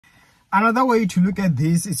Another way to look at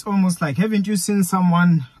this is almost like, haven't you seen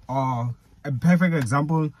someone, or a perfect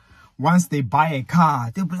example, once they buy a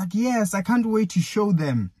car, they'll be like, yes, I can't wait to show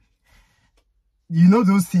them. You know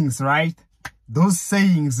those things, right? Those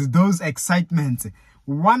sayings, those excitements.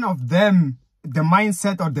 One of them, the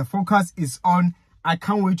mindset or the focus is on, I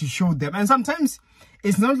can't wait to show them. And sometimes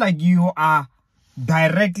it's not like you are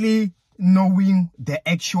directly knowing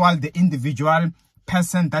the individual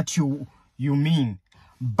person that you mean.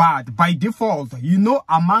 But by default, you know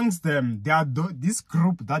amongst them, there are this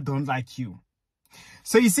group that don't like you.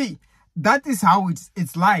 So you see, that is how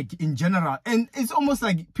it's like in general. And it's almost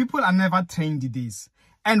like people are never trained in this.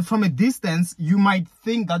 And from a distance, you might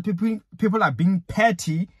think that people are being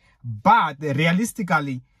petty, but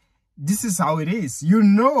realistically, this is how it is. You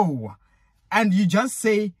know, and you just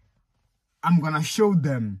say, I'm going to show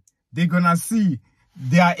them. They're going to see.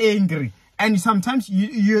 They are angry. And sometimes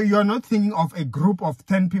you're not thinking of a group of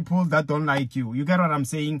 10 people that don't like you. You get what I'm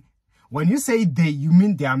saying? When you say they, you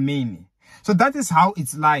mean there are many. So that is how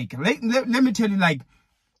it's like. Let me tell you, like,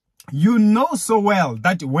 you know so well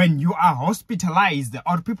that when you are hospitalized,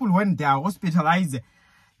 or people when they are hospitalized,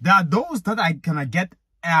 there are those that are gonna get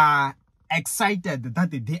excited that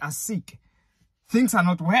they are sick. Things are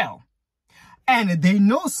not well. And they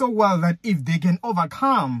know so well that if they can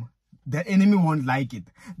overcome, the enemy won't like it.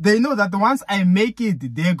 They know that once I make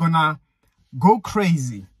it, they're gonna go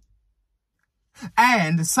crazy.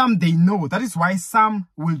 And some they know. That is why some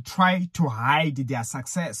will try to hide their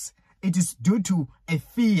success. It is due to a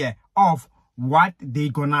fear of what they're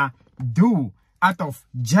gonna do out of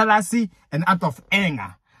jealousy and out of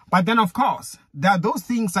anger. But then, of course, there are those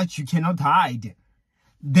things that you cannot hide.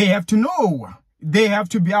 They have to know. They have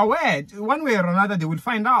to be aware. One way or another, they will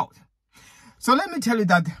find out. So let me tell you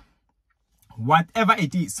that whatever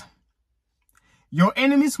it is, your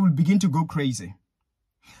enemies will begin to go crazy.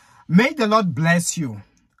 May the Lord bless you.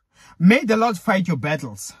 May the Lord fight your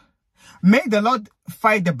battles. May the Lord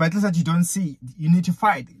fight the battles that you don't see you need to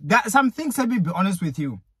fight. There are some things, let me be honest with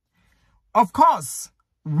you. Of course,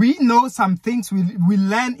 we know some things we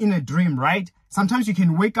learn in a dream, right? Sometimes you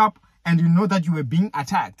can wake up and you know that you were being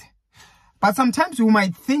attacked. But sometimes we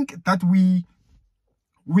might think that we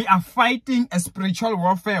are fighting a spiritual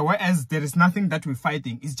warfare, whereas there is nothing that we're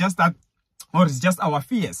fighting. It's just that, or it's just our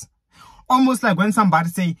fears. Almost like when somebody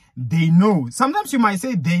say they know. Sometimes you might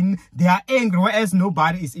say they are angry, whereas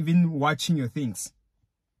nobody is even watching your things.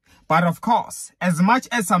 But of course, as much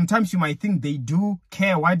as sometimes you might think they do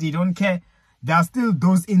care, why they don't care, there are still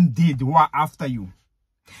those indeed who are after you.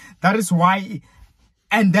 That is why,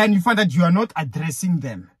 and then you find that you are not addressing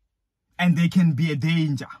them, and they can be a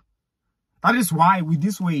danger. That is why with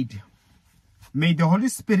this word, may the Holy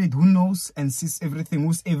Spirit, who knows and sees everything,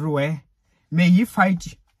 who's everywhere, may He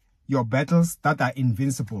fight your battles that are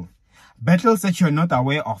invincible, battles that you're not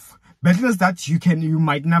aware of, battles that you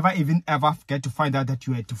might never even ever get to find out that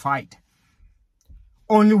you had to fight.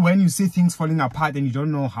 Only when you see things falling apart and you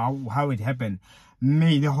don't know how it happened,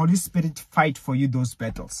 may the Holy Spirit fight for you those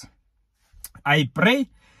battles. I pray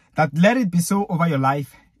that let it be so over your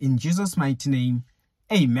life in Jesus' mighty name.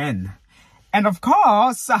 Amen. And of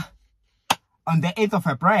course, on the 8th of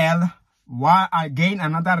April, again,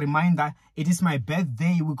 another reminder, it is my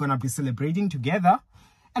birthday. We're going to be celebrating together.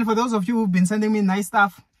 And for those of you who've been sending me nice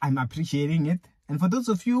stuff, I'm appreciating it. And for those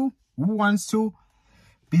of you who wants to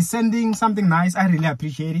be sending something nice, I really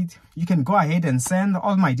appreciate it. You can go ahead and send.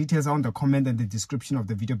 All my details are on the comment and the description of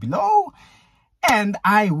the video below. And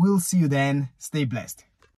I will see you then. Stay blessed.